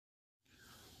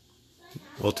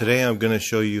Well, today I'm going to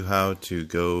show you how to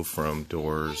go from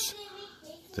doors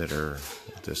that are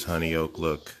this honey oak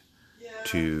look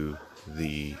to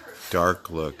the dark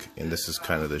look, and this is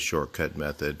kind of the shortcut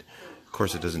method. Of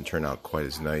course, it doesn't turn out quite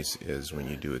as nice as when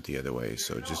you do it the other way.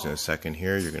 So just in a second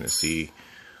here, you're going to see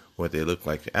what they look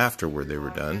like afterward they were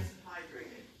done.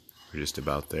 We're just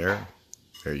about there.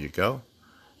 There you go.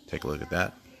 Take a look at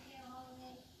that.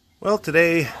 Well,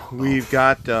 today we've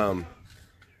got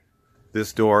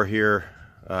this door here,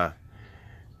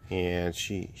 and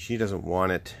she doesn't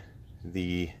want it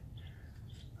the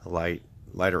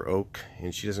lighter oak,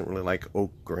 and she doesn't really like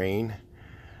oak grain.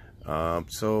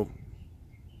 So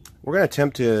we're going to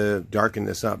attempt to darken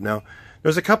this up. Now,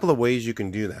 there's a couple of ways you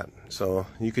can do that. So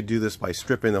you could do this by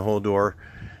stripping the whole door,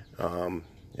 and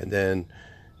then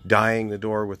dyeing the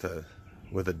door with a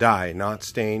dye, not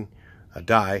stain, a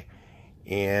dye.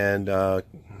 And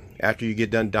after you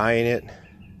get done dyeing it,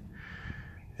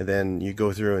 and then you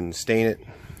go through and stain it,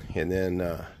 and then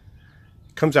it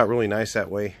comes out really nice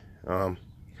that way.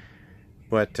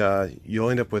 But you'll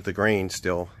end up with the grain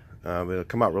still. It'll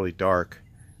come out really dark.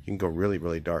 You can go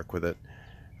really dark with it,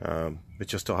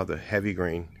 but you'll still have the heavy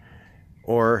grain.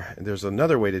 Or there's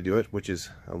another way to do it, which is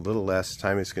a little less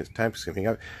time consuming.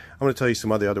 I'm going to tell you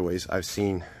some other ways I've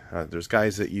seen. There's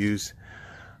guys that use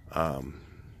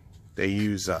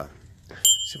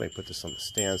see if I can put this on the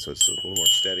stand so it's a little more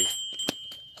steady.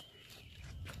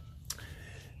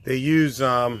 They use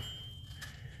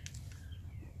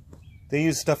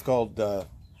stuff called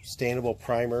stainable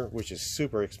primer, which is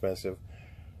super expensive.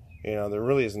 You know, there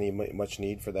really isn't much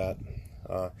need for that.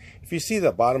 If you see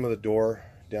the bottom of the door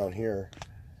down here,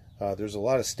 there's a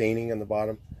lot of staining on the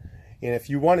bottom, and if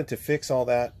you wanted to fix all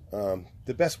that,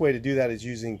 the best way to do that is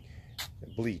using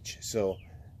bleach. So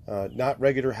not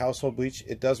regular household bleach.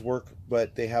 It does work,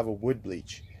 but they have a wood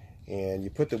bleach, and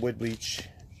you put the wood bleach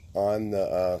on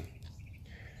the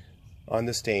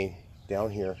stain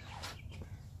down here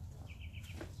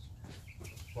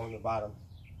along the bottom,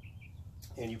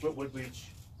 and you put wood bleach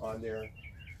on there,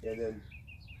 and then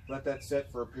let that set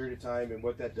for a period of time. And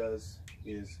what that does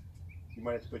is you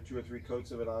might have to put 2 or 3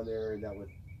 coats of it on there, and that would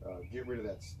get rid of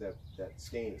that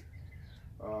staining.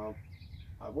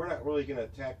 We're not really going to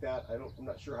attack that. I'm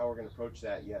not sure how we're going to approach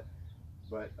that yet,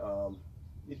 but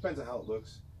it depends on how it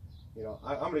looks. You know,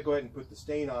 I'm going to go ahead and put the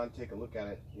stain on, take a look at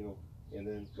it, you know, and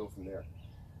then go from there.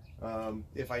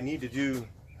 If I need to do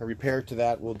a repair to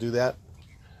that, we'll do that.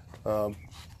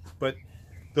 But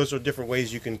those are different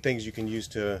ways things you can use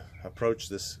to approach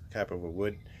this type of a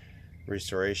wood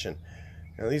restoration.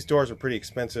 Now, these doors are pretty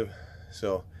expensive,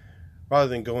 so rather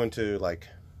than going to like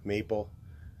maple,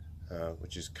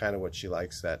 which is kind of what she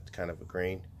likes, that kind of a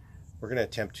grain, we're going to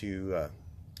attempt to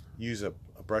use a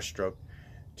brush stroke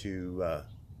to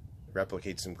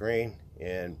replicate some grain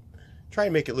and try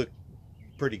and make it look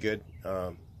pretty good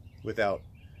without,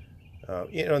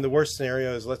 you know, in the worst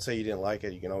scenario is, let's say you didn't like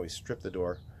it, you can always strip the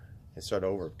door and start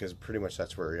over, because pretty much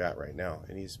that's where you're at right now.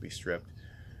 It needs to be stripped.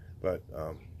 But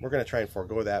we're going to try and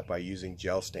forego that by using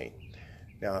gel stain.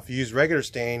 Now, if you use regular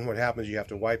stain, what happens, you have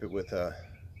to wipe it with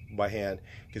by hand,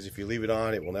 because if you leave it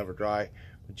on, it will never dry.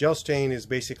 But gel stain is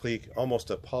basically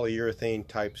almost a polyurethane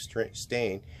type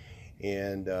stain,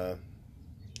 and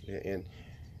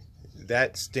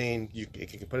that stain, you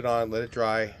can put it on, let it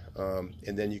dry,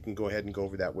 and then you can go ahead and go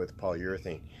over that with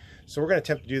polyurethane. So we're going to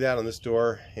attempt to do that on this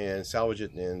door and salvage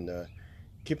it and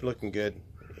keep it looking good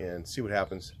and see what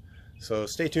happens. So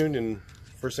stay tuned, and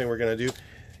first thing we're going to do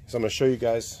is I'm going to show you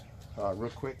guys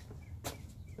real quick.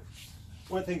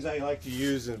 One of the things I like to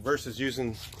use versus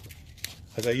using,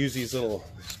 as I use these little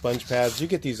sponge pads. You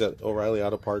get these at O'Reilly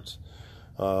Auto Parts,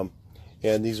 and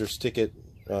these are stick-it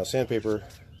sandpaper,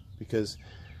 because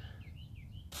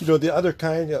you know the other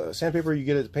kind of sandpaper you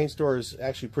get at the paint store is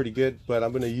actually pretty good, but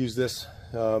I'm going to use this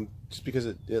just because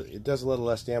it does a little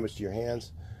less damage to your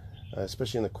hands,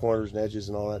 especially in the corners and edges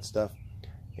and all that stuff,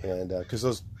 and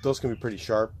because those can be pretty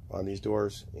sharp on these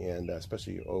doors, and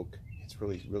especially oak. It's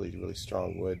really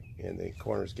strong wood, and the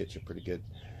corners get you pretty good.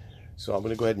 So I'm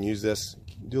going to go ahead and use this,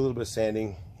 do a little bit of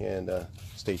sanding, and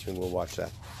stay tuned, we'll watch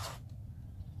that.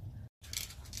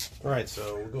 Alright,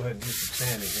 so we'll go ahead and do some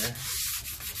sanding here.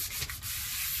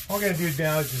 All we're going to do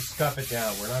now is just scuff it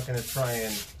down. We're not going to try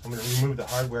and, I'm going to remove the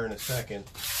hardware in a second.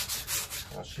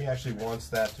 Now, she actually wants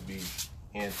that to be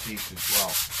antiqued as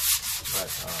well. But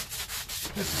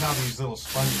this is how these little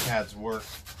sponge pads work.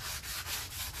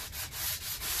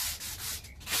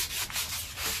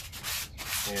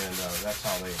 And that's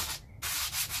how they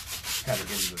kind of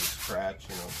get into the scratch,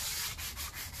 you know.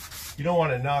 You don't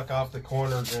want to knock off the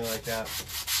corners or anything like that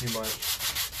too much.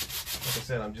 Like I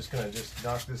said, I'm just going to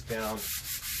knock this down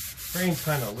spraying's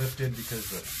kind of lifted because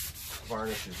the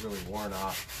varnish is really worn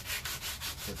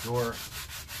off the door.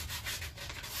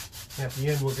 And at the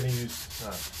end, we're going to use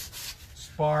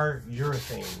spar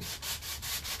urethane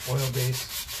oil-based.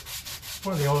 It's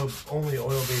one of the only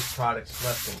oil-based products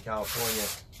left in California.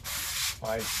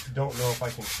 I don't know if I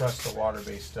can trust the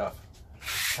water-based stuff.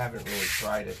 Haven't really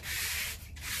tried it.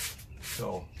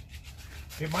 So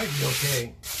it might be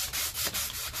okay.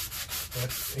 But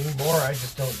anymore, I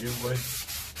just don't do wood.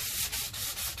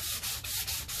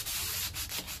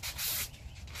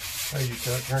 I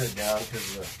usually turn it down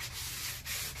because of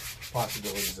the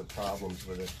possibilities of problems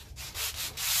with it.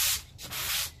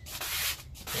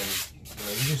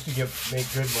 And you used to make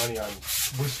good money on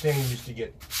wood stain. You used to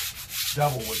get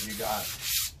double what you got.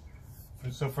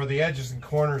 So for the edges and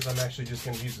corners, I'm actually just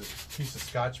going to use this piece of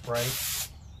Scotch-Brite.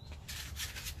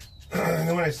 And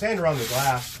then when I sand around the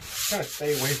glass, kind of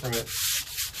stay away from it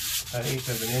an 1/8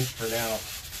 of an inch for now.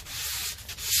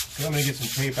 So I'm going to get some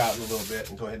tape out in a little bit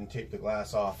and go ahead and tape the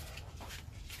glass off.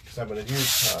 Because I'm going to use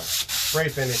spray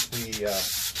finish the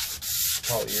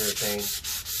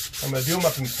polyurethane. I'm going to do them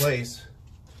up in place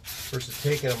versus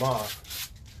taking them off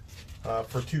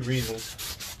for 2 reasons.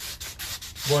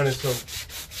 One is so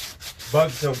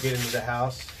bugs don't get into the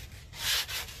house,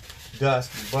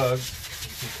 dust and bugs.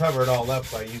 You can cover it all up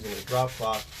by using a drop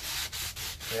cloth,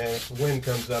 and if the wind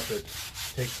comes up, it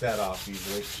takes that off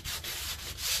usually.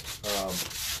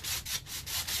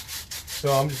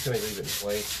 So I'm just going to leave it in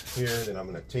place here, then I'm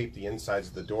going to tape the insides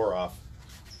of the door off.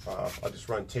 I'll just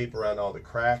run tape around all the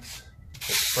cracks and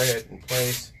spray it in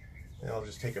place, and I'll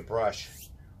just take a brush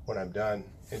when I'm done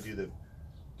and do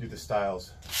the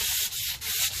stiles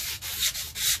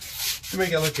to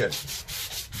make it look good.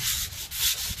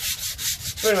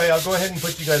 So anyway, I'll go ahead and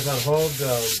put you guys on hold.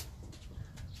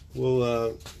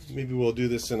 Maybe we'll do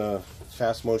this in a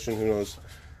fast motion, who knows,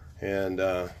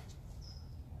 and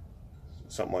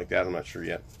something like that. I'm not sure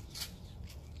yet.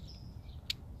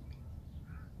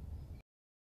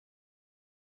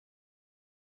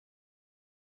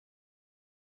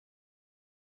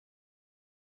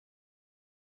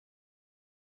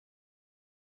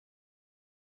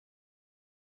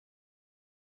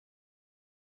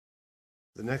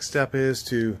 The next step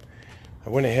is I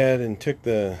went ahead and took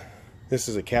this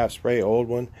is a cap spray, old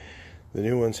one. The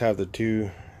new ones have the 2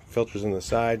 filters on the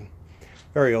side.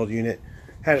 Very old unit.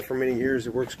 Had it for many years.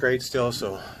 It works great still,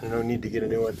 so no need to get a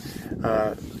new one.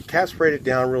 Cap sprayed it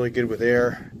down really good with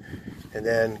air, and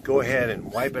then go ahead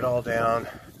and wipe it all down.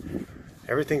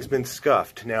 Everything's been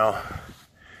scuffed. Now,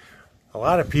 a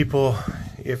lot of people,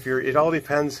 it all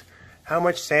depends how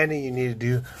much sanding you need to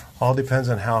do. All depends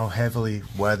on how heavily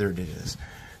weathered it is.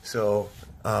 So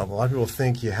a lot of people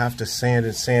think you have to sand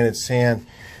and sand and sand,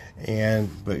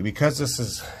 but because this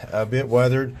is a bit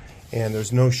weathered and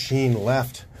there's no sheen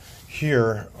left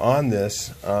here on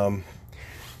this,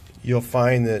 you'll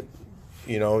find that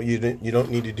you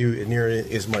don't need to do near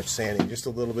as much sanding. Just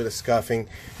a little bit of scuffing,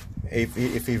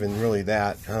 if even really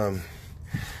that,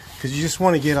 because you just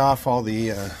want to get off all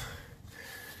the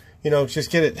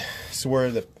just get it so where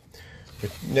the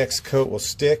next coat will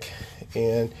stick.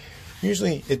 And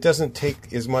usually it doesn't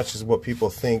take as much as what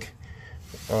people think.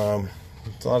 A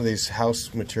lot of these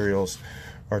house materials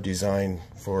are designed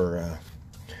for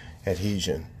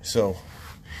adhesion. So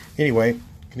anyway,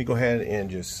 can you go ahead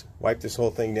and just wipe this whole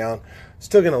thing down?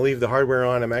 Still going to leave the hardware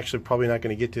on. I'm actually probably not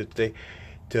going to get to it today,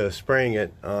 to spraying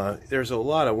it. There's a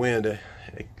lot of wind.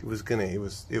 It was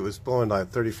blowing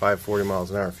like 35-40 miles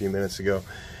an hour a few minutes ago,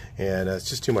 and it's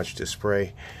just too much to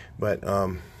spray. But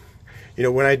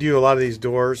when I do a lot of these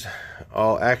doors,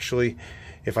 I'll actually,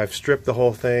 if I've stripped the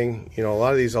whole thing, a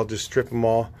lot of these I'll just strip them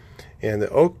all, and the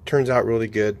oak turns out really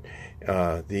good.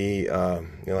 Like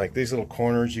these little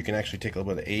corners, you can actually take a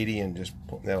little bit of 80 and just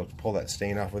that'll pull that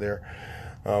stain off of there.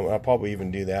 I'll probably even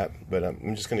do that, but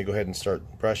I'm just going to go ahead and start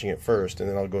brushing it first, and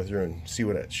then I'll go through and see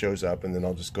what it shows up, and then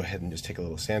I'll just go ahead and just take a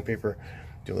little sandpaper,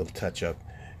 do a little touch up,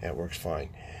 and it works fine.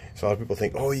 So a lot of people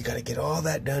think, oh, you got to get all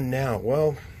that done now.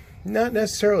 Well, not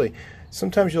necessarily.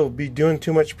 Sometimes you'll be doing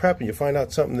too much prep and you find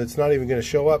out something that's not even going to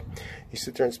show up. You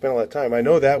sit there and spend all that time. I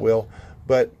know that will,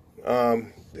 but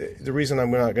the reason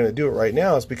I'm not going to do it right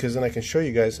now is because then I can show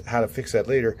you guys how to fix that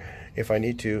later if I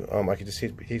need to. I can just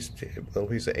hit a little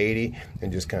piece of 80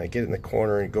 and just kind of get it in the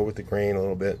corner and go with the grain a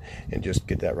little bit and just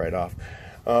get that right off.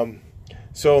 But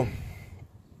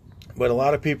a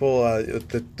lot of people,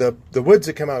 the woods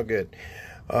that come out good.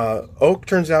 Oak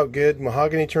turns out good,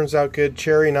 mahogany turns out good,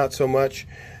 cherry not so much,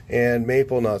 and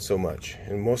maple not so much.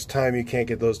 And most time you can't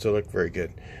get those to look very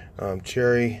good.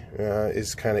 Cherry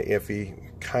is kind of iffy,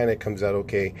 kind of comes out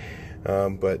okay.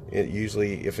 but it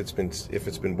usually, if it's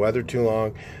been weathered too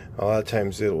long, a lot of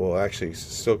times it will actually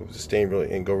soak up the stain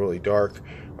really and go really dark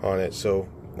on it. So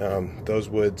those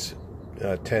woods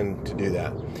tend to do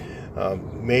that.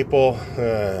 Maple,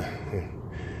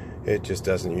 it just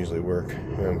doesn't usually work.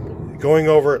 Going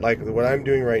over it like what I'm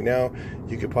doing right now,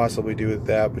 you could possibly do with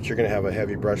that, but you're going to have a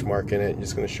heavy brush mark in it.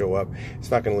 It's going to show up.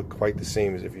 It's not going to look quite the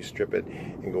same as if you strip it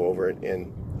and go over it,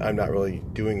 and I'm not really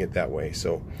doing it that way.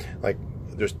 So like,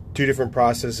 there's two different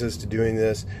processes to doing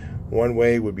this. One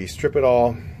way would be strip it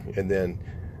all, and then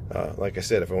like I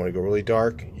said, if I want to go really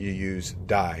dark, you use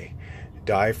dye.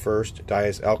 Dye first. Dye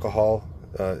is alcohol.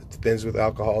 It thins with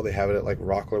alcohol. They have it at like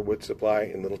Rockler Wood Supply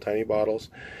in little tiny bottles,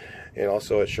 and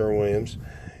also at Sherwin-Williams.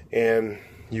 And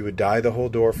you would dye the whole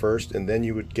door first, and then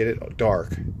you would get it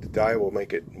dark. The dye will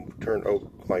make it turn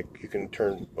oak, like you can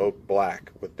turn oak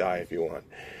black with dye if you want.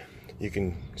 You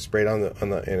can spray it on the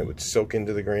and it would soak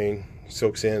into the grain,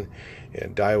 soaks in,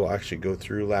 and dye will actually go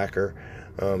through lacquer.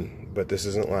 But this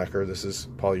isn't lacquer, this is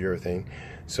polyurethane,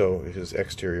 so it is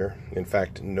exterior. In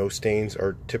fact, no stains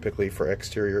are typically for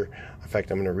exterior. In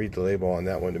fact, I'm going to read the label on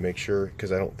that one to make sure,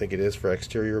 because I don't think it is for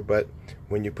exterior, but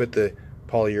when you put the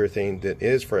polyurethane that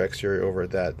is for exterior over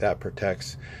that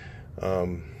protects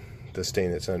the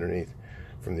stain that's underneath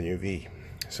from the UV.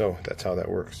 So that's how that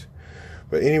works.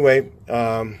 But anyway,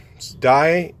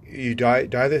 dye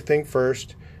the thing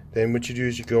first. Then what you do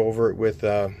is you go over it with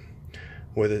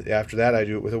it. After that, I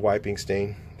do it with a wiping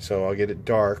stain. So I'll get it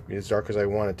dark, as dark as I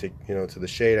want it to, to the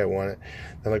shade I want it.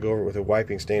 Then I'll go over it with a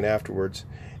wiping stain afterwards,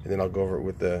 and then I'll go over it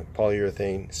with the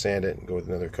polyurethane, sand it, and go with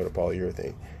another coat of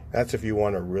polyurethane. That's if you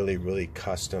want a really, really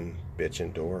custom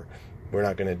bitchin' door. We're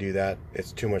not going to do that.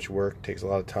 It's too much work, takes a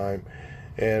lot of time,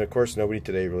 and of course nobody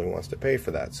today really wants to pay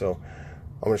for that. So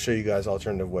I'm going to show you guys an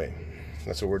alternative way.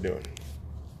 That's what we're doing.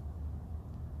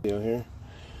 Here.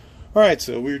 Alright,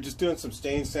 so we were just doing some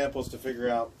stain samples to figure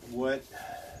out what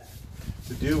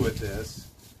to do with this,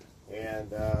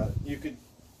 and you could,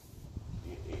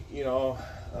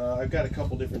 I've got a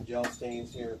couple different gel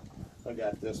stains here. I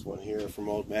got this one here from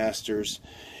Old Masters,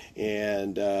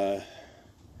 and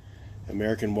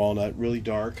American Walnut, really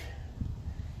dark.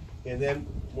 And then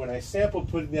when I sampled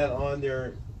putting that on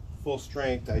there full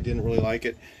strength, I didn't really like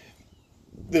it.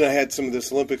 Then I had some of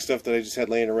this Olympic stuff that I just had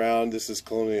laying around. This is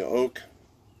Colonial Oak.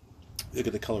 Look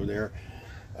at the color there.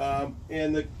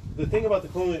 And the thing about the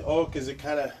Colonial Oak is it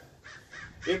kind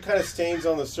of stains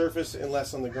on the surface and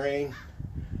less on the grain.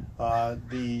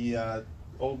 The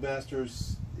Old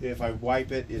Masters, if I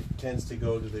wipe it, it tends to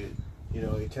go to the,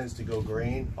 it tends to go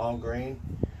grain, all grain.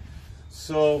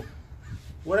 So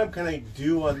what I'm going to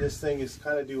do on this thing is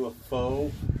kind of do a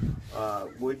faux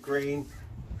wood grain.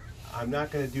 I'm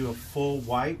not going to do a full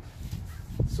wipe.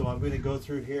 So I'm going to go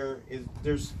through here.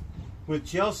 With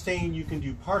gel stain, you can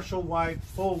do partial wipe,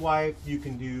 full wipe. You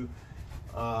can do,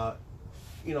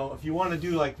 if you want to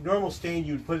do like normal stain,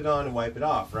 you'd put it on and wipe it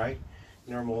off, right?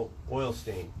 Normal oil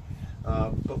stain.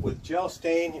 But with gel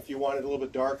stain, if you want it a little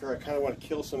bit darker, I kind of want to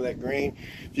kill some of that grain.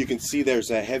 If you can see,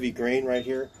 there's a heavy grain right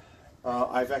here.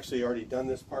 I've actually already done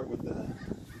this part with the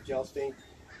gel stain.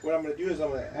 What I'm going to do is I'm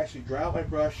going to actually dry out my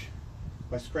brush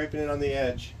by scraping it on the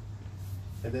edge,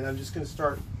 and then I'm just going to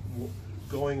start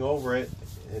going over it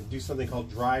and do something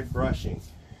called dry brushing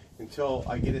until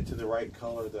I get it to the right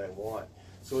color that I want.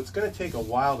 So it's going to take a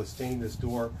while to stain this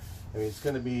door. I mean, it's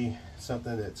going to be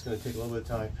something that's going to take a little bit of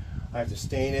time. I have to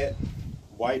stain it,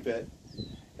 wipe it,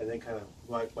 and then kind of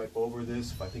wipe over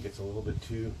this if I think it's a little bit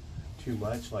too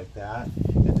much, like that,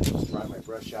 and then just dry my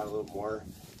brush out a little more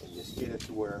and just get it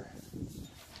to where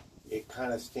it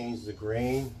kind of stains the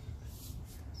grain,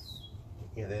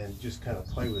 and then just kind of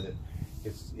play with it.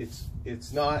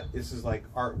 It's not, this is like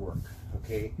artwork,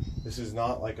 okay? This is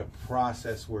not like a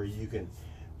process where you can,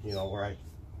 where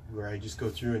I just go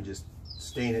through and just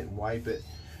stain it and wipe it.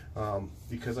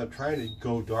 Because I'm trying to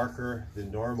go darker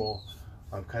than normal,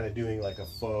 I'm kind of doing like a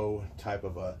faux type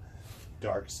of a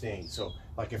dark stain. So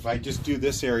like if I just do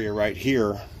this area right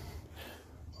here,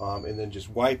 and then just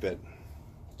wipe it,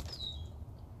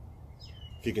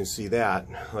 if you can see that,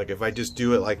 like if I just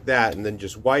do it like that and then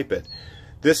just wipe it,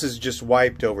 this is just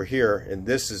wiped over here, and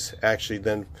this is actually,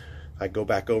 then I go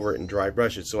back over it and dry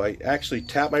brush it. So I actually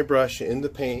tap my brush in the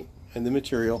paint and the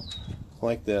material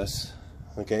like this,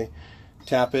 okay?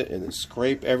 Tap it and then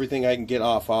scrape everything I can get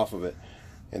off of it,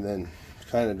 and then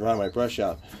kind of dry my brush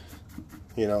out.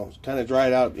 Kind of dry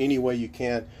it out any way you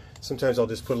can. Sometimes I'll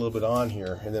just put a little bit on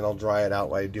here and then I'll dry it out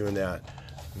while you're doing that.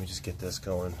 Let me just get this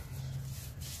going.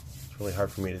 It's really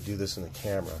hard for me to do this in the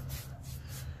camera,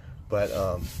 but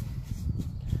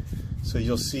so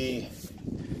you'll see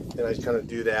that I kind of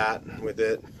do that with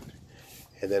it,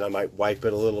 and then I might wipe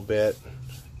it a little bit.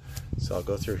 So I'll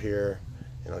go through here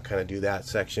and I'll kind of do that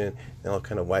section, and I'll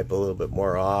kind of wipe a little bit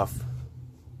more off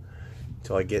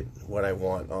until I get what I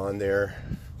want on there,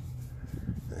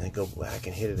 and then go back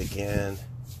and hit it again.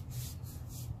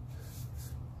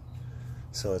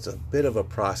 So it's a bit of a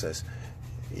process.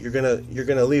 You're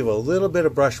gonna leave a little bit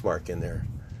of brush mark in there.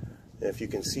 And if you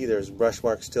can see, there's brush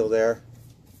mark still there,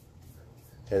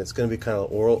 and it's gonna be kind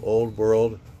of old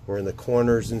world, where in the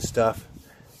corners and stuff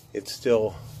it's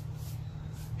still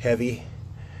heavy.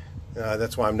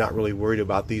 That's why I'm not really worried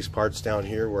about these parts down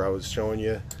here where I was showing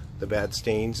you the bad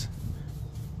stains,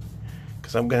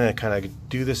 because I'm gonna kind of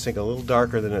do this thing a little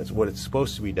darker than what it's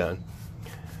supposed to be done.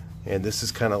 And this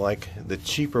is kind of like the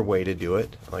cheaper way to do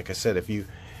it. Like I said, if you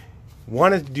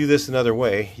wanted to do this another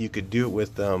way, you could do it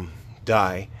with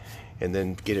dye and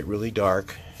then get it really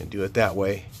dark and do it that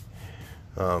way.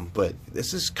 But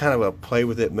this is kind of a play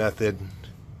with it method.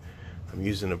 I'm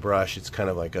using a brush. It's kind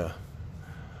of like a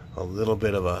little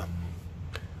bit of a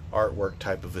artwork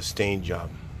type of a stain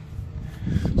job.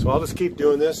 So I'll just keep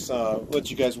doing this, let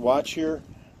you guys watch here.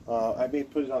 I may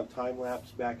put it on time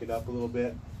lapse, back it up a little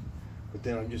bit, but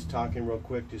then I'm just talking real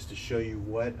quick just to show you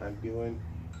what I'm doing.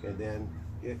 And then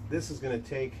this is going to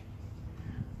take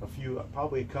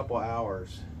probably a couple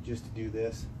hours just to do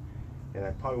this, and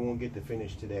I probably won't get to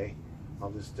finish today.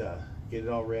 I'll just get it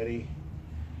all ready.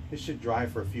 This should dry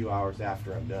for a few hours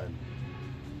after I'm done.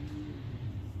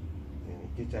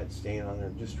 And get that stain on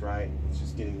there just right. It's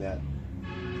just getting that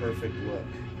perfect look.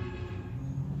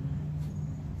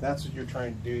 That's what you're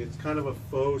trying to do. It's kind of a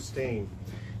faux stain.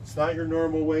 It's not your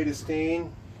normal way to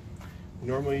stain.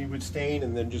 Normally you would stain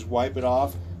and then just wipe it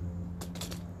off.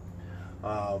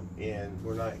 And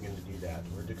we're not going to do that.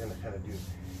 We're going to kind of do.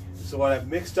 So what I've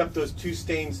mixed up those two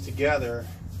stains together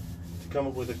to come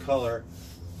up with a color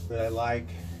that I like.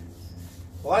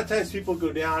 A lot of times people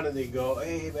go down and they go,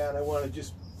 hey man, I want to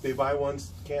just, they buy one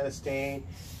can of stain,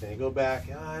 and they go back,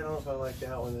 oh, I don't know if I like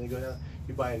that one. And they go down,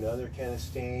 you buy another can of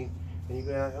stain, and you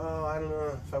go down, oh, I don't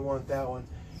know if I want that one.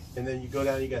 And then you go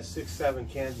down, you got 6, 7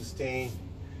 cans of stain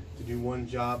to do one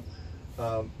job.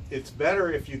 It's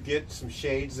better if you get some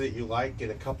shades that you like,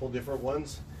 get a couple different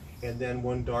ones, and then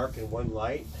one dark and one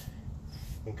light,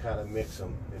 and kind of mix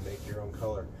them and make your own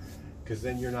color. Because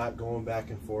then you're not going back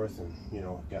and forth and, you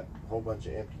know, got a whole bunch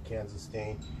of empty cans of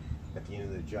stain at the end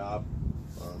of the job.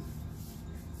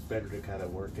 It's better to kind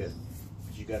of work it,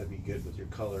 but you got to be good with your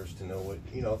colors to know what,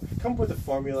 you know, come up with a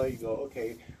formula. You go,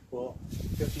 okay, well,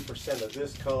 50% of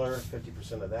this color,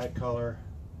 50% of that color,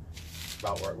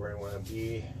 about where I want to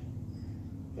be.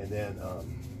 And then,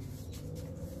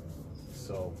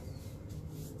 so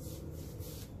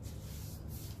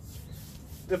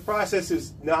the process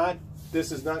is not,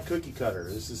 this is not cookie cutter.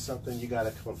 This is something you got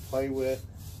to come play with.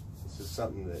 This is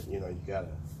something that, you know,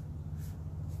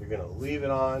 you're going to leave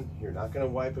it on. You're not going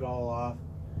to wipe it all off.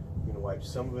 You're going to wipe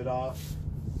some of it off,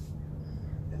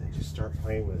 and then just start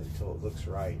playing with it until it looks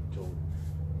right, until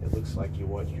it looks like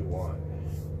what you want.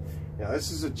 Now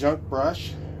this is a junk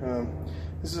brush.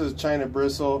 This is a China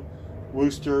Bristle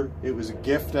Worcester. It was a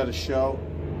gift at a show.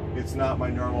 It's not my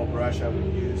normal brush I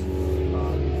would use.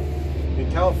 In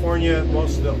California,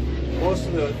 most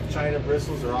of the China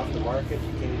bristles are off the market.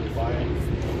 You can't even buy them.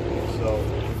 So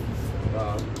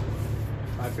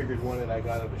I figured one that I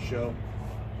got at a show.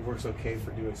 It works okay for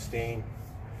doing stain.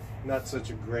 Not such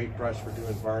a great brush for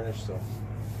doing varnish, so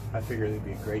I figured it'd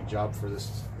be a great job for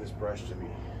this brush to be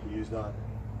used on,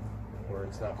 where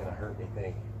it's not going to hurt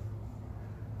anything.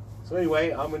 So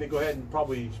anyway, I'm going to go ahead and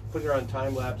probably put it on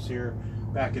time lapse here,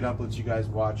 back it up, let you guys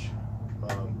watch.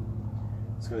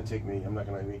 It's going to take me, I'm not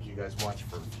going to make you guys watch it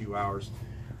for a few hours.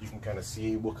 You can kind of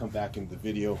see, we'll come back into the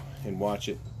video and watch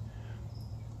it.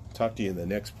 Talk to you in the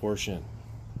next portion.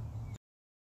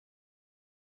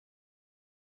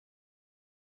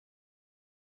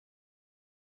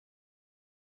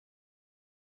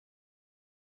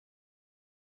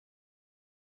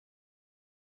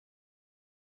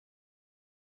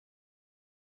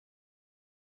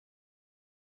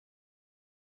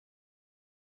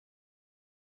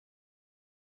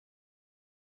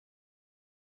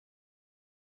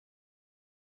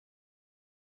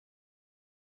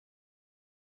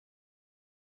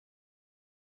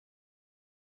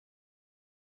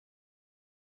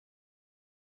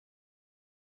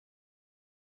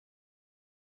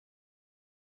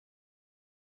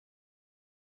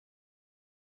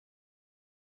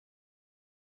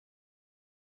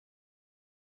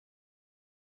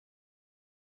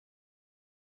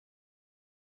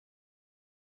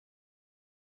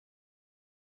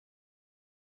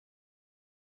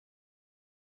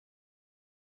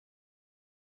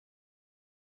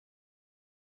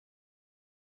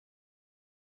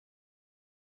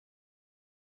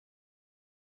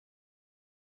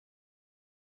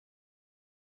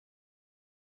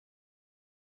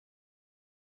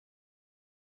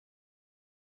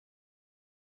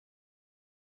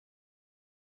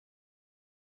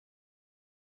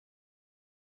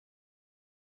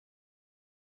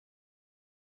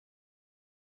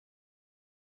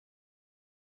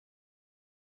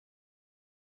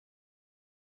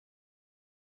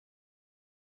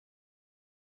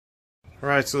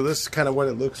 Alright, so this is kind of what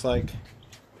it looks like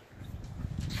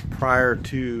prior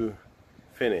to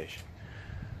finish.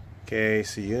 Okay,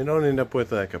 so you don't end up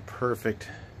with like a perfect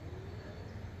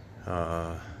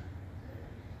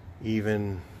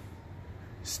even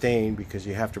stain, because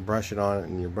you have to brush it on it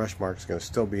and your brush mark is going to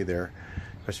still be there,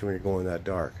 especially when you're going that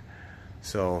dark.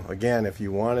 So again, if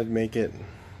you want to make it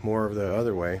more of the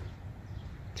other way,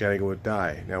 you gotta go with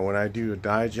dye. Now when I do a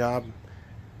dye job,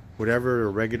 whatever a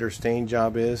regular stain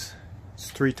job is, it's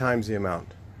 3 times the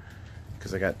amount,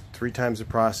 because I got 3 times the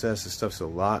process. This stuff's a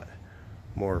lot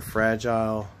more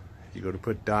fragile. You go to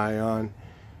put dye on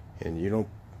and you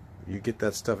get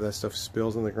that stuff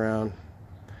spills on the ground,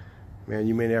 man,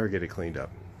 you may never get it cleaned up,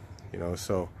 you know.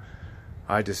 So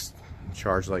I just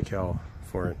charge like hell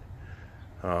for it.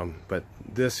 But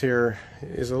this here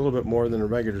is a little bit more than a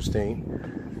regular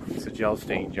stain. It's a gel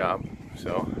stain job,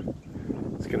 so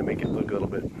it's gonna make it look a little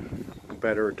bit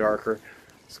better or darker.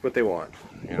 It's what they want,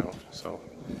 you know. So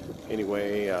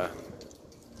anyway,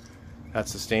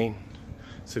 that's the stain.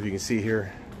 So if you can see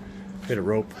here, hit a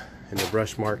rope and the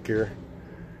brush mark here,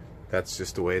 that's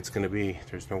just the way it's gonna be.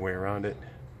 There's no way around it.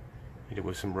 Hit it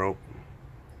with some rope.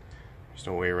 There's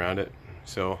no way around it.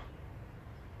 So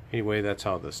anyway, that's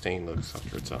how the stain looks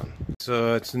after it's on.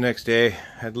 So it's the next day.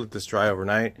 I had to let this dry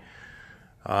overnight.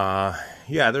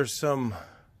 Yeah, there's some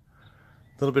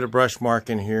little bit of brush mark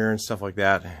in here and stuff like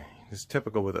that. It's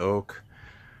typical with oak.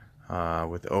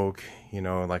 With oak, you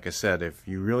know, like I said, if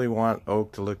you really want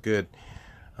oak to look good,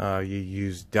 you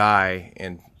use dye,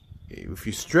 and if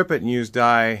you strip it and use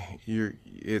dye,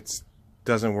 it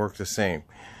doesn't work the same.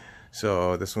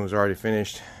 So this one's already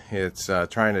finished. It's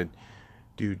trying to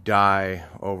do dye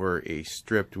over a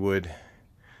stripped wood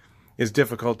is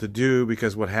difficult to do,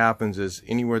 because what happens is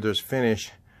anywhere there's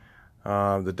finish,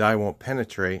 the dye won't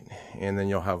penetrate, and then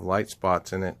you'll have light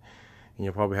spots in it, and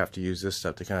you'll probably have to use this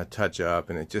stuff to kind of touch up,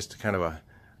 and it's just kind of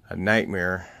a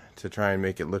nightmare to try and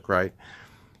make it look right.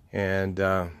 And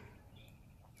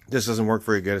this doesn't work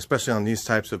very good, especially on these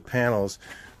types of panels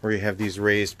where you have these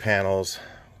raised panels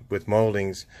with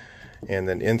moldings and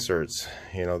then inserts.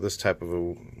 You know, this type of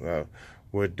a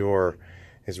wood door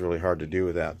is really hard to do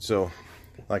with that. So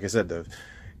like I said, the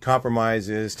compromise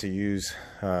is to use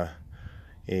a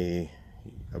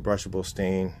brushable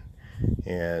stain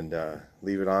and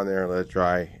leave it on there and let it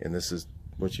dry. And this is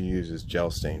what you use, is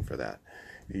gel stain for that.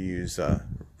 You use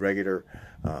regular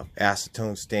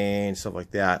acetone stain, stuff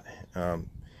like that.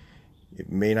 It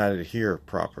may not adhere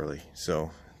properly,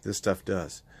 so this stuff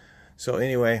does. So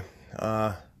anyway,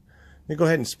 let me go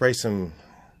ahead and spray some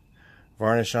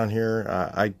varnish on here.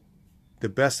 The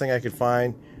best thing I could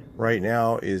find right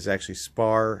now is actually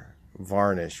spar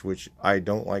varnish, which I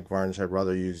don't like varnish. I'd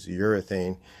rather use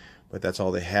urethane, but that's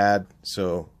all they had,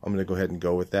 so I'm gonna go ahead and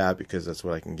go with that because that's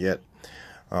what I can get.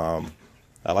 I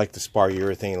like the spar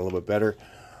urethane a little bit better.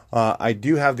 I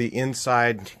do have the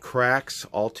inside cracks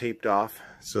all taped off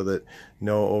so that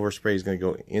no overspray is going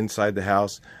to go inside the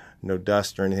house, no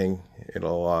dust or anything.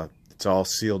 It's all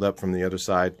sealed up from the other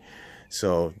side,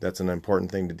 so that's an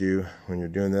important thing to do when you're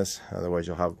doing this. Otherwise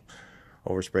you'll have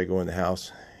overspray go in the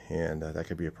house, and that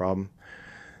could be a problem.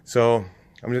 So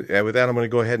with that, I'm going to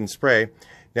go ahead and spray.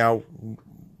 Now,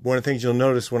 one of the things you'll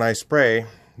notice when I spray,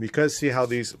 because see how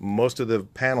most of the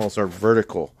panels are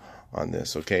vertical on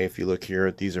this, okay? If you look here,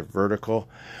 these are vertical.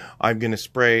 I'm going to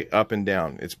spray up and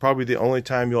down. It's probably the only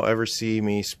time you'll ever see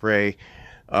me spray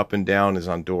up and down is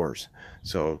on doors.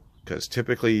 So, because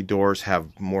typically doors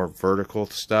have more vertical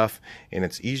stuff, and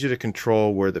it's easier to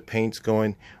control where the paint's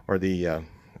going or the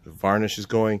varnish is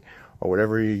going or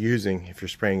whatever you're using if you're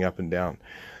spraying up and down.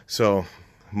 So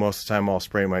most of the time I'll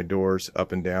spray my doors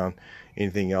up and down.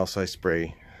 Anything else I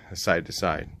spray side to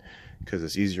side, because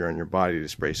it's easier on your body to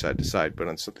spray side to side. But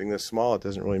on something this small, it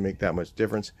doesn't really make that much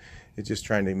difference. It's just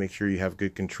trying to make sure you have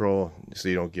good control so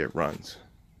you don't get runs.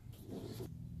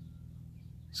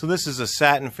 So this is a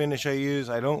satin finish I use.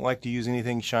 I don't like to use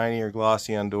anything shiny or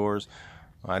glossy on doors.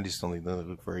 I just don't think they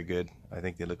look very good. I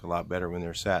think they look a lot better when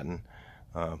they're satin.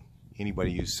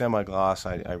 Anybody use semi-gloss,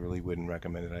 I really wouldn't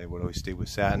recommend it. I would always stay with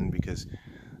satin, because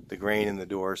the grain in the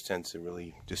doors tends to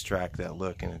really distract that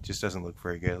look, and it just doesn't look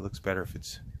very good. It looks better if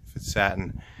it's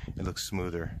satin. It looks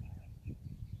smoother.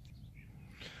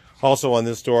 Also on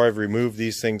this door, I've removed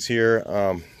these things here.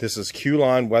 This is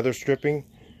Q-Lon weather stripping.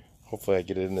 Hopefully I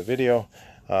get it in the video.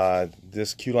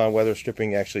 This Q-Lon weather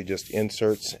stripping actually just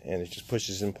inserts, and it just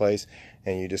pushes in place,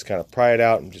 and you just kind of pry it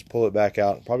out and just pull it back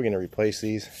out. I'm probably going to replace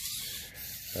these.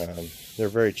 They're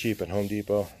very cheap at Home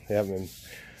Depot. They have them in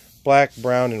black,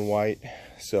 brown, and white.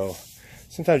 So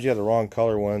sometimes you have the wrong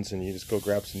color ones, and you just go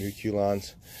grab some new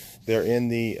Q-Lons. They're in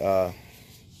the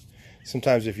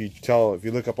sometimes if you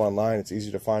look up online, it's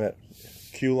easier to find it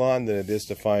Q-Lawn than it is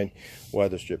to find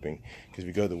weather stripping. Because if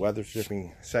you go to the weather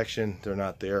stripping section, they're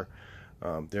not there.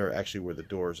 They're actually where the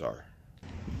doors are.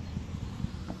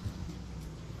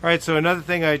 Alright, so another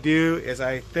thing I do is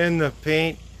I thin the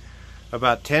paint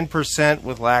about 10%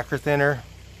 with lacquer thinner.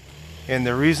 And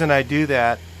the reason I do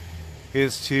that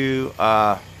is to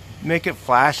make it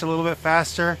flash a little bit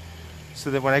faster, so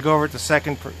that when I go over it the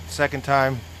second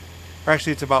time, or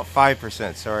actually it's about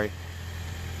 5%, sorry.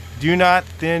 Do not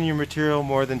thin your material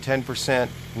more than 10%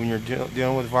 when you're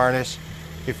dealing with varnish.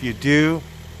 If you do,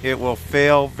 it will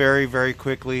fail very, very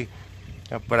quickly.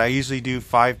 But I usually do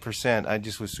 5%. I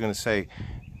just was going to say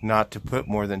not to put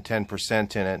more than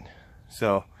 10% in it.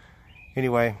 So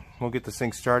anyway, we'll get this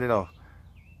thing started. I'll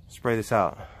spray this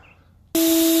out.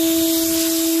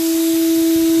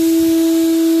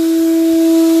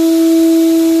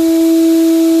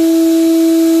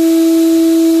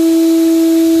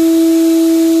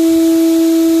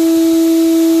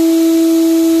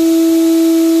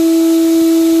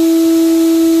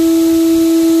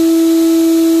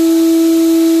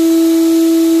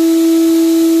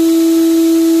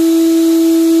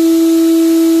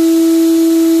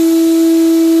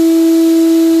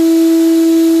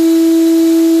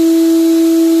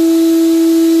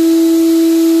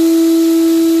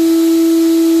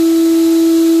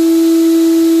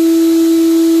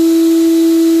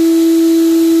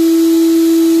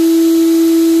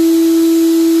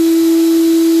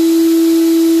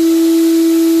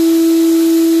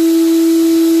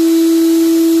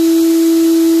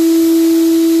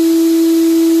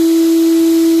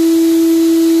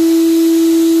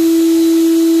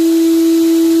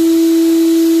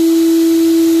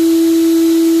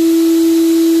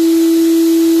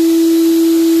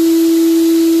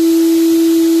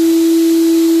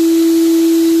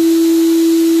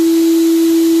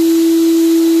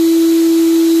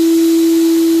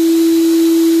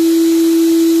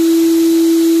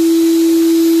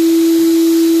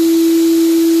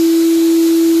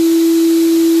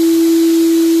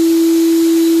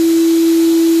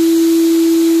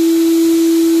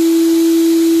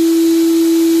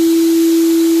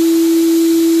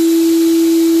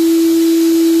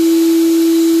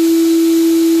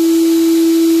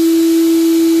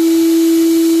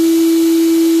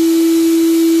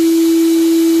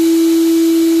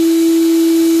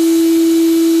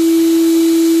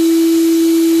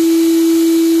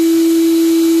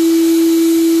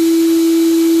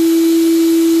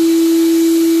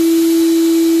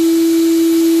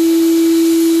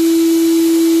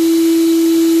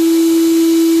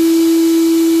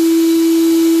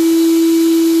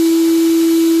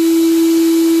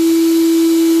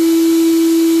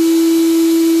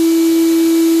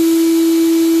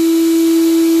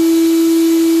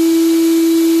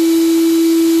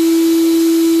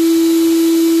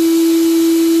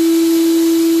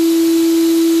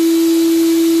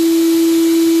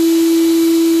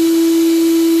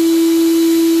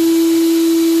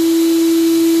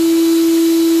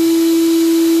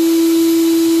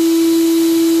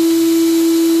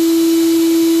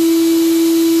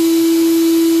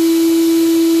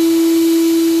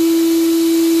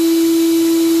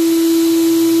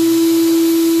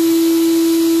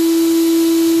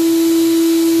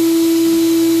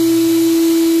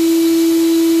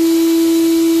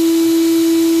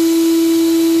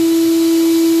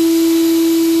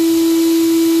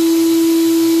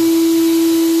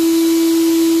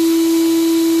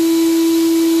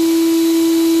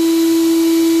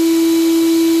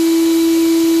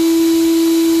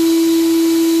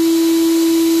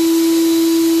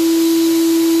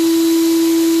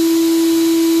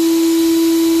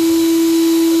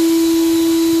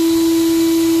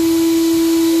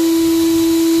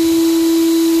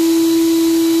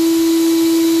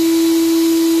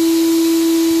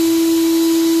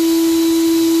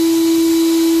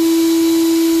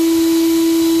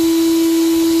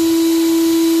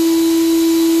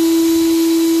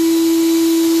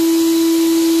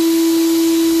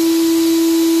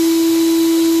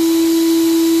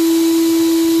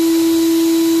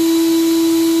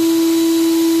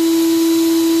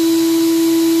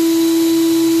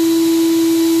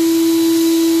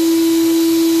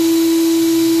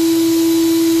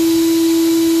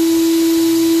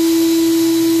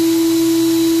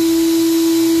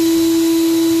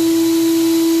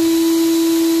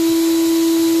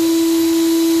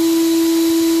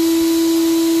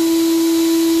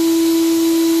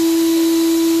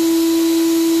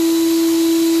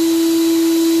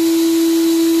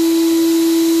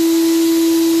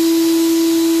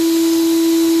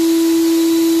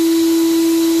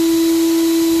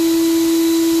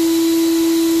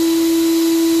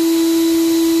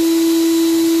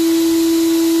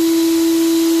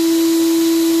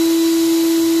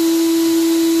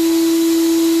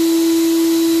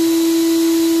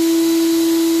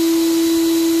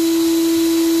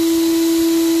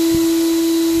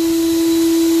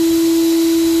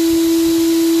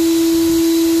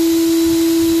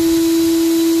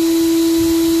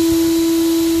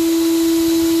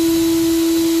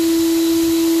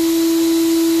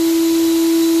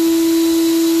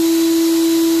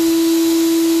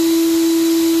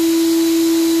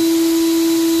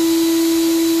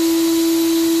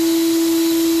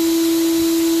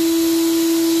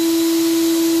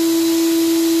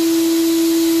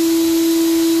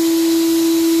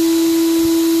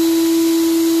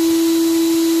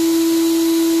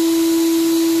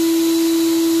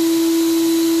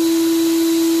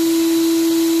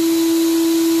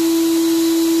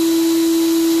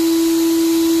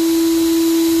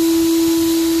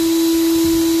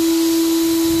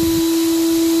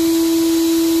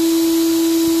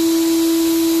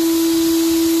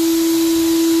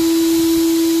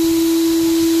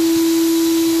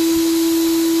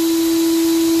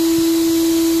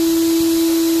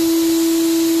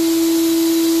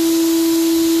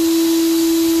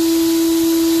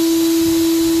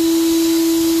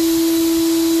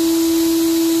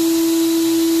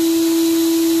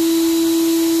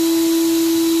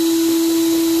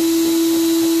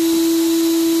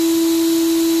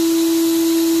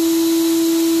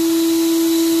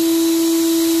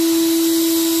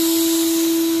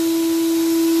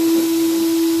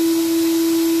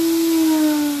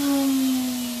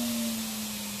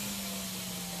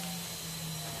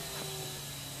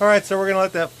 Alright, so we're going to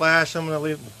let that flash. I'm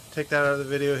going to take that out of the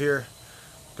video here.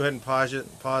 Go ahead and pause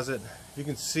it. You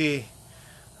can see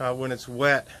when it's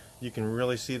wet, you can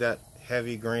really see that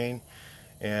heavy grain,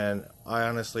 and I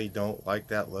honestly don't like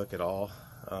that look at all.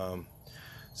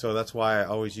 So that's why I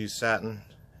always use satin.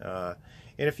 And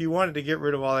if you wanted to get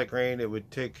rid of all that grain, it would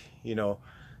take, you know,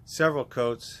 several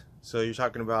coats. So you're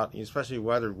talking about, especially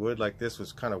weathered wood like this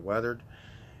was kind of weathered,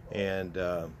 and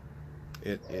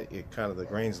it kind of, the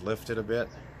grains lifted a bit.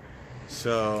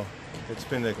 So it's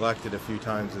been neglected a few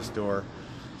times, this door.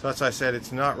 So that's why I said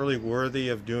it's not really worthy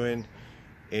of doing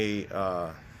a,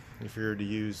 if you were to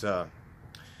use a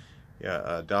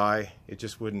dye, it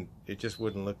just wouldn't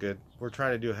look good. We're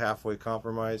trying to do a halfway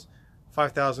compromise.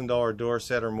 $5,000 door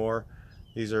set or more.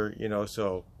 These are, you know,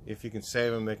 so if you can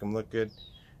save them, make them look good,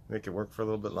 make it work for a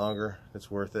little bit longer, it's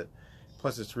worth it.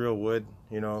 Plus it's real wood,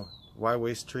 you know, why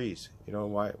waste trees? You know,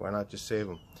 why not just save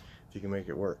them if you can make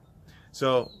it work?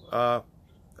 So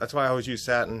that's why I always use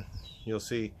satin. You'll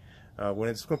see when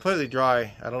it's completely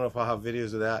dry, I don't know if I'll have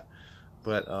videos of that,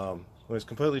 but when it's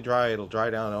completely dry, it'll dry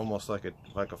down almost like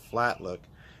a flat look,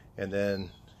 and then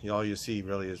all you see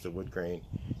really is the wood grain,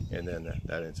 and then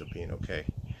that ends up being okay.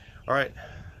 Alright,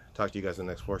 talk to you guys in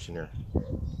the next portion here.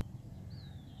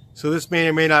 So this may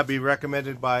or may not be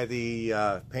recommended by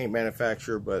the paint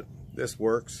manufacturer, but this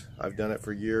works. I've done it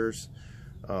for years.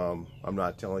 I'm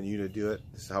not telling you to do it.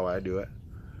 This is how I do it.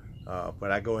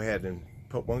 But I go ahead and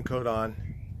put one coat on,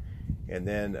 and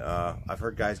then I've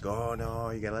heard guys go, oh no,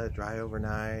 you gotta let it dry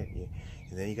overnight, and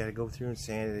then you gotta go through and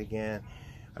sand it again.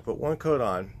 I put one coat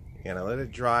on and I let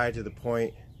it dry to the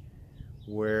point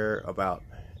where about,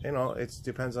 you know, it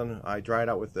depends on, I dry it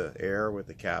out with the air, with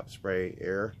the cap spray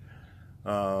air,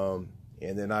 and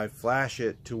then I flash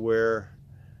it to where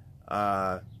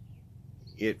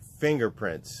it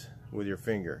fingerprints with your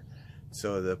finger.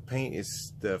 So the paint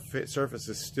is, the surface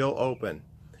is still open,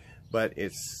 but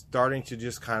it's starting to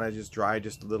just kind of just dry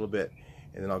just a little bit,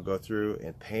 and then I'll go through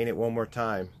and paint it one more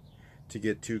time to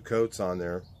get 2 coats on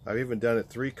there. I've even done it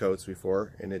 3 coats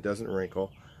before, and it doesn't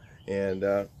wrinkle,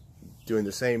 and doing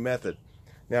the same method.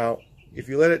 Now if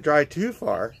you let it dry too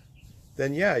far,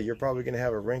 then yeah, you're probably going to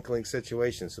have a wrinkling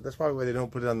situation. So that's probably why they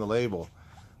don't put it on the label,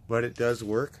 but it does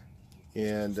work,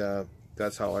 and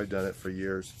that's how I've done it for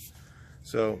years.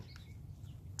 So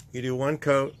you do 1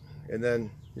 coat, and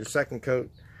then your second coat,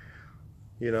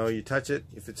 you know, you touch it.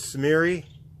 If it's smeary,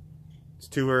 it's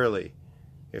too early.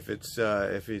 If it's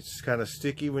kind of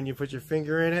sticky when you put your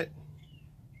finger in it,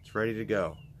 it's ready to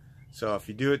go. So if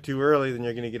you do it too early, then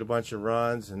you're going to get a bunch of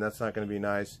runs, and that's not going to be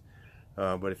nice.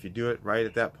 But if you do it right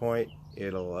at that point,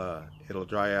 it'll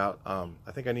dry out.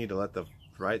 I think I need to let the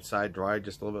right side dry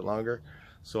just a little bit longer,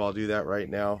 so I'll do that right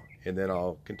now, and then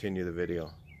I'll continue the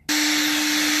video.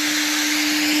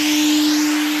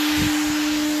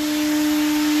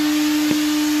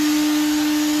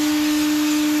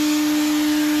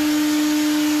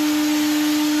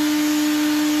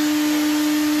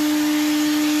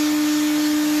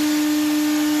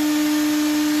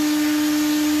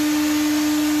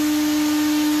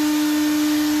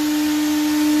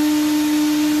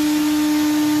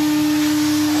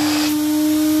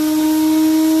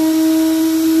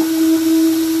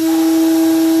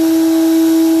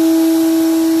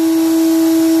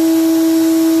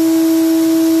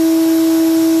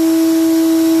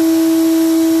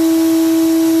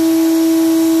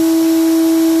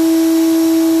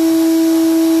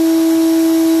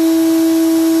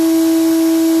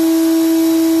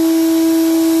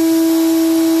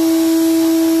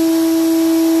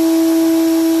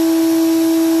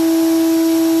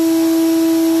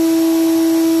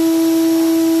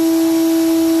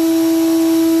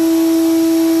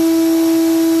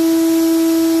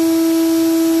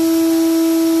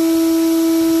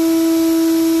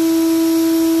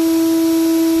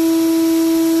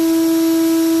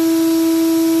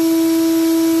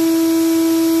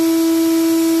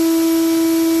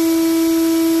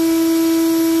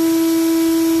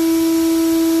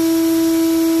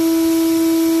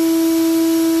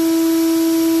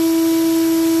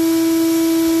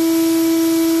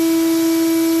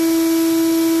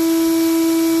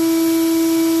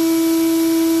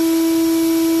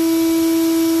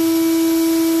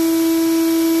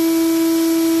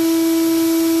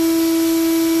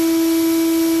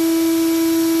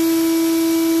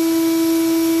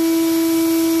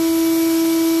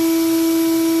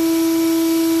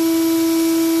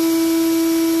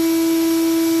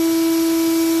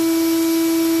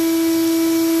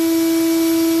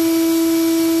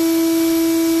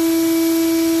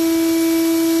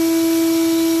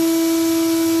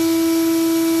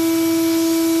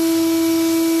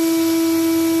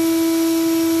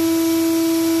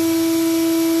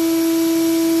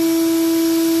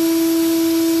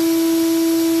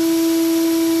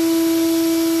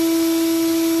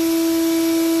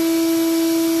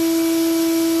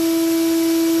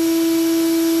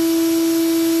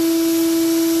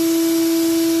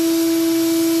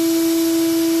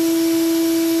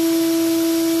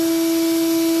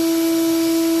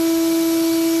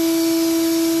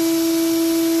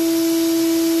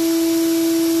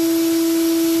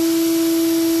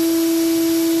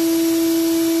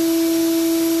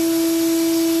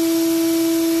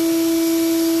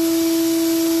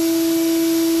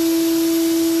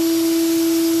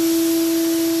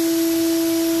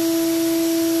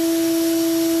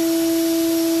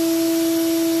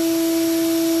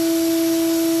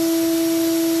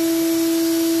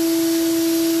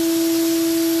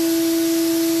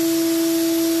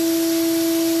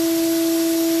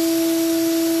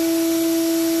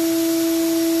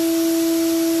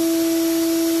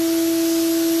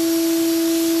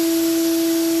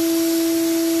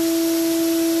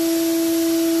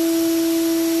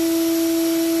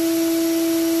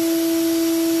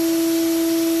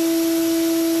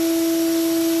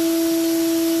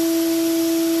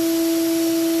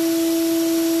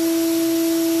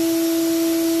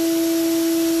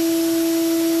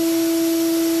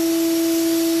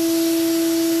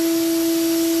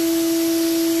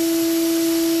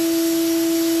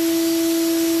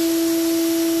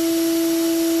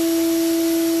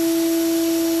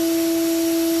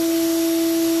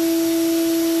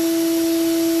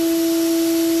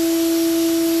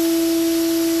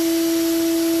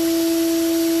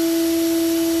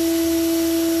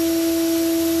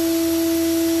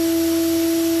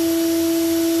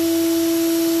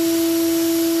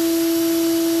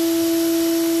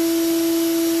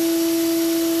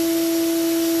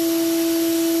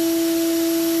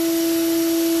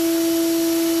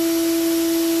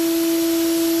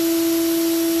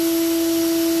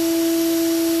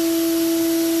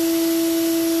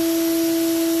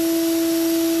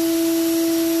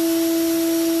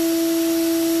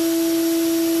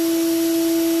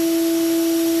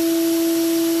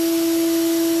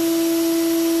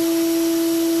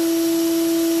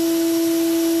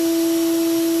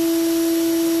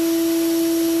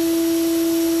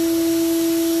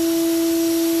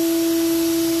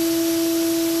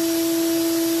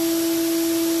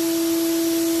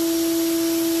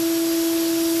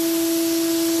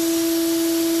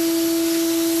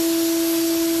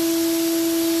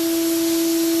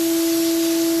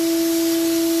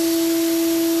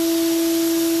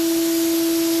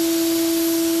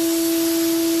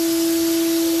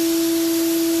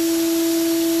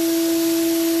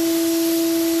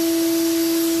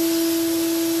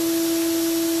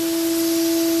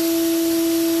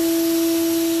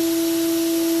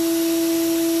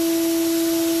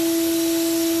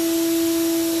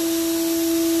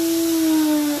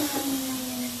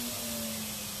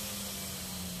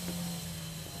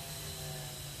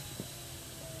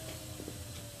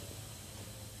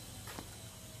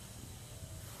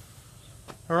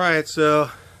 Alright, so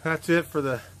that's it for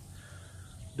the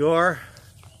door.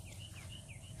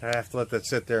 I have to let that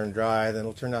sit there and dry, then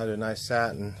it'll turn out a nice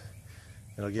satin.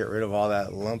 It'll get rid of all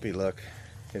that lumpy look.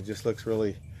 It just looks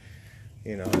really,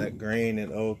 you know, that grain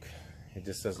and oak, it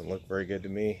just doesn't look very good to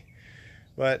me.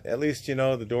 But at least, you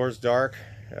know, the door's dark.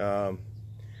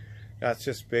 That's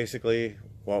just basically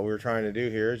what we were trying to do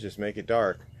here, is just make it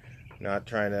dark. Not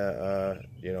trying to,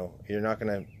 you know, you're not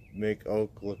going to make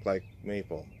oak look like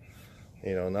maple.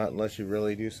 You know, not unless you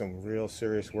really do some real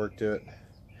serious work to it.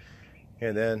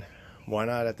 And then, why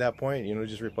not at that point, you know,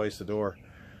 just replace the door.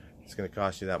 It's going to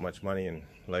cost you that much money in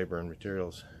labor and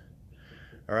materials.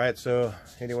 Alright, so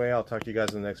anyway, I'll talk to you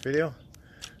guys in the next video.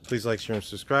 Please like, share, and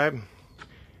subscribe.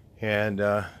 And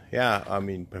yeah, I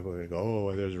mean, people are going to go,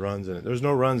 oh, there's runs in it. There's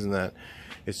no runs in that.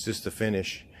 It's just the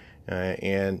finish.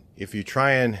 And if you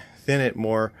try and thin it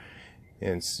more,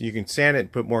 and you can sand it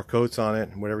and put more coats on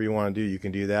it, whatever you want to do, you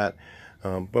can do that.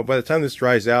 But by the time this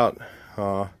dries out,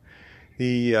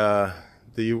 you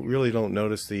really don't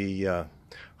notice the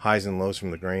highs and lows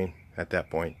from the grain at that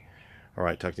point.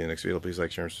 Alright, talk to you in the next video. Please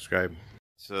like, share, and subscribe.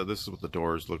 So this is what the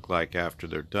doors look like after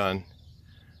they're done.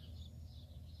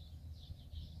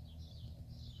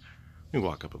 Let me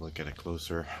walk up and look at it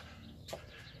closer.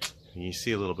 You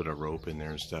see a little bit of rope in there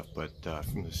and stuff, but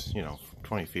from this, you know,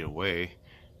 20 feet away,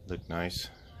 it looked nice.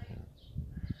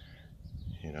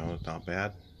 You know, not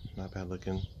bad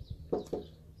looking.